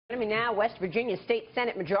Joining me now, West Virginia State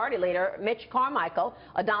Senate Majority Leader Mitch Carmichael,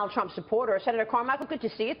 a Donald Trump supporter. Senator Carmichael, good to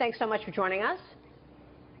see you. Thanks so much for joining us.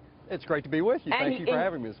 It's great to be with you. Thank you for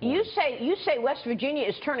having me this morning. You say West Virginia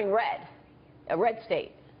is turning red, a red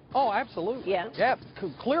state. Oh, absolutely. Yeah. Yeah,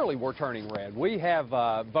 clearly we're turning red. We have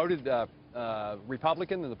voted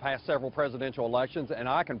Republican in the past several presidential elections, and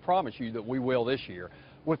I can promise you that we will this year.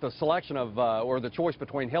 With the selection of, or the choice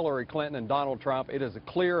between Hillary Clinton and Donald Trump, it is a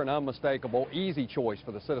clear and unmistakable, easy choice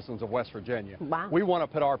for the citizens of West Virginia. Wow. We want to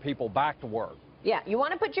put our people back to work. Yeah, you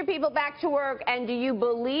want to put your people back to work, and do you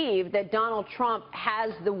believe that Donald Trump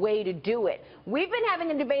has the way to do it? We've been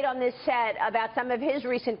having a debate on this set about some of his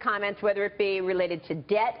recent comments, whether it be related to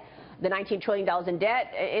debt, the $19 trillion in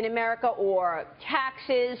debt in America, or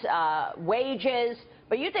taxes, wages,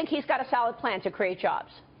 but you think he's got a solid plan to create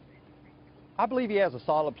jobs? I believe he has a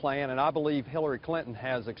solid plan, and I believe Hillary Clinton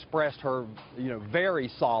has expressed her,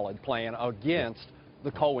 very solid plan against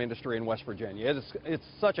the coal industry in West Virginia. It's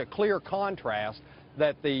such a clear contrast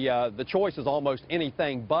that the choice is almost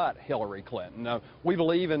anything but Hillary Clinton. We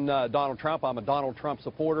believe in Donald Trump. I'm a Donald Trump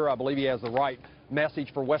supporter. I believe he has the right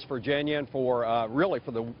message for West Virginia and for really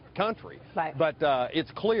for the country. Right. But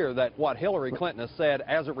it's clear that what Hillary Clinton has said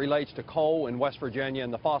as it relates to coal in West Virginia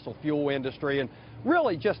and the fossil fuel industry, and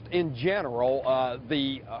really just in general,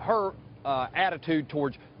 her attitude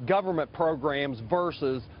towards government programs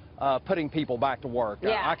versus putting people back to work.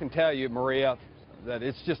 Yeah. I can tell you, Maria, that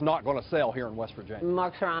it's just not going to sell here in West Virginia.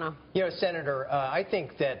 Mark Serrano. You know, Senator, I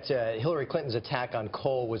think that Hillary Clinton's attack on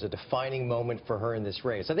coal was a defining moment for her in this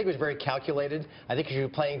race. I think it was very calculated. I think she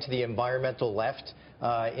was playing to the environmental left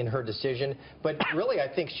in her decision. But really,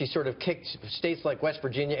 I think she sort of kicked states like West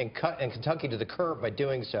Virginia and Kentucky to the curb by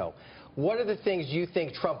doing so. What are the things you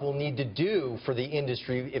think Trump will need to do for the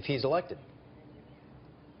industry if he's elected?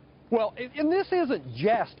 Well, and this isn't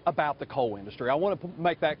just about the coal industry. I want to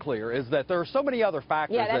make that clear, is that there are so many other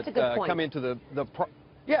factors that come into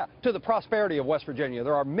to the prosperity of West Virginia.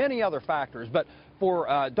 There are many other factors, but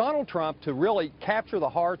for Donald Trump to really capture the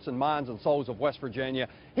hearts and minds and souls of West Virginia,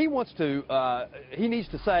 he needs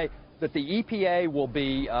to say that the EPA will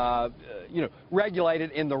be,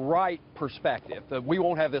 regulated in the right perspective, that we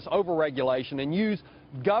won't have this overregulation, and use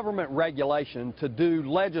government regulation to do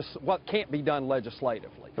what can't be done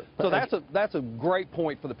legislatively. So that's a great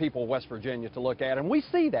point for the people of West Virginia to look at, and we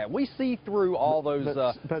see that. We see through all those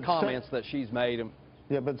comments that she's made.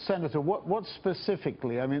 Yeah, but Senator, what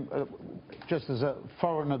specifically, I mean, just as a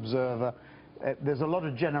foreign observer, there's a lot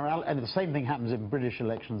of and the same thing happens in British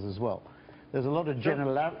elections as well. There's a lot of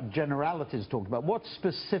generalities talked about. What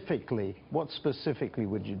specifically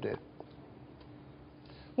would you do?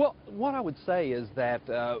 Well, what I would say is that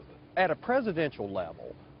at a presidential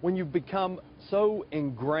level, when you become so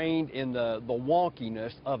ingrained in the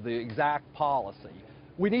wonkiness of the exact policy,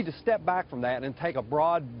 we need to step back from that and take a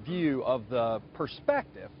broad view of the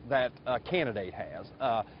perspective that a candidate has.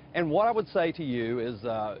 And what I would say to you is,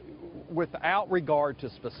 without regard to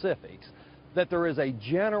specifics, that there is a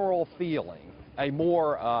general feeling, a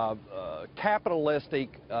more capitalistic,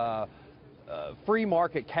 free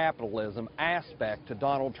market capitalism aspect to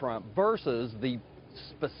Donald Trump versus the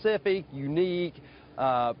specific, unique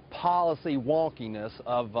policy wonkiness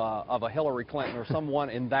of a Hillary Clinton or someone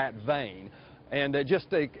in that vein. And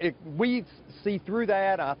we see through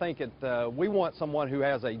that. I think we want someone who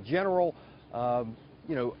has a general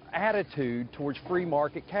attitude towards free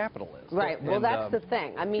market capitalism. Right. Well, that's the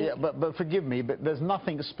thing. I mean, yeah, but forgive me, but there's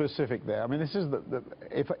nothing specific there. I mean, this is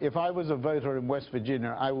if I was a voter in West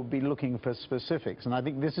Virginia, I would be looking for specifics, and I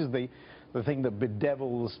think this is the thing that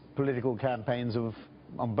bedevils political campaigns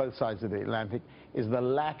on both sides of the Atlantic, is the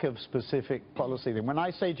lack of specific policy. When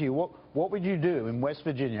I say to you, what would you do in West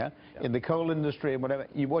Virginia, in the coal industry and whatever,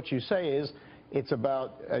 what you say is, it's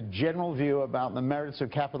about a general view about the merits of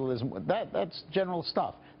capitalism. That's general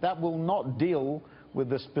stuff. That will not deal with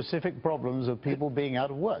the specific problems of people being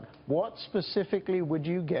out of work. What specifically would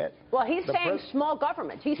you get? Well, he's saying small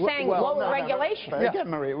government. He's saying lower regulation. But again,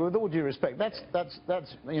 Maria, with all due respect, that's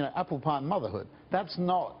apple pie motherhood. That's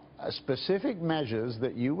not specific measures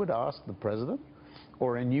that you would ask the president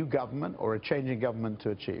or a new government or a changing government to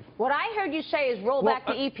achieve. What I heard you say is roll back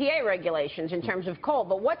the EPA regulations in terms of coal.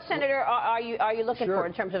 But what, Senator, are you looking for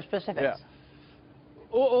in terms of specifics? Yeah.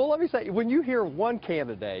 Well, let me say, when you hear one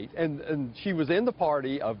candidate, and she was in the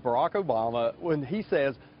party of Barack Obama, when he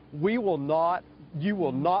says, you will not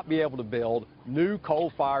be able to build new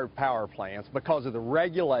coal-fired power plants because of the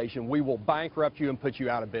regulation, we will bankrupt you and put you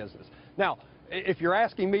out of business. Now, if you're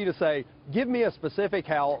asking me to say, give me a specific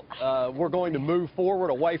how we're going to move forward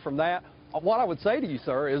away from that, what I would say to you,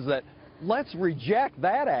 sir, is that let's reject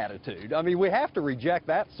that attitude. I mean, we have to reject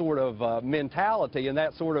that sort of mentality and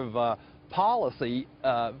that sort of policy.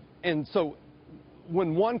 And so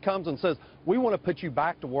when one comes and says, we want to put you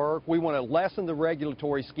back to work, we want to lessen the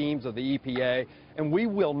regulatory schemes of the EPA, and we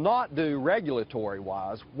will not do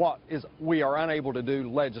regulatory-wise what we are unable to do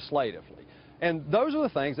legislatively. And those are the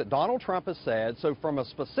things that Donald Trump has said. So from a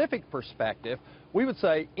specific perspective, we would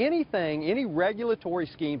say anything, any regulatory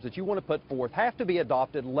schemes that you want to put forth have to be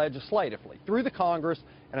adopted legislatively through the Congress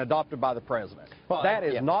and adopted by the President. Well, that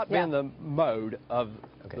has not been the mode of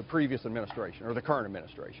the previous administration or the current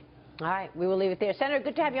administration. All right, we will leave it there. Senator,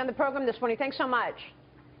 good to have you on the program this morning. Thanks so much.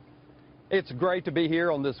 It's great to be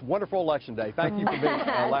here on this wonderful election day. Thank you for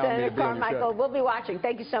allowing me to be on your show. Senator Carmichael, we'll be watching.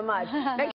 Thank you so much.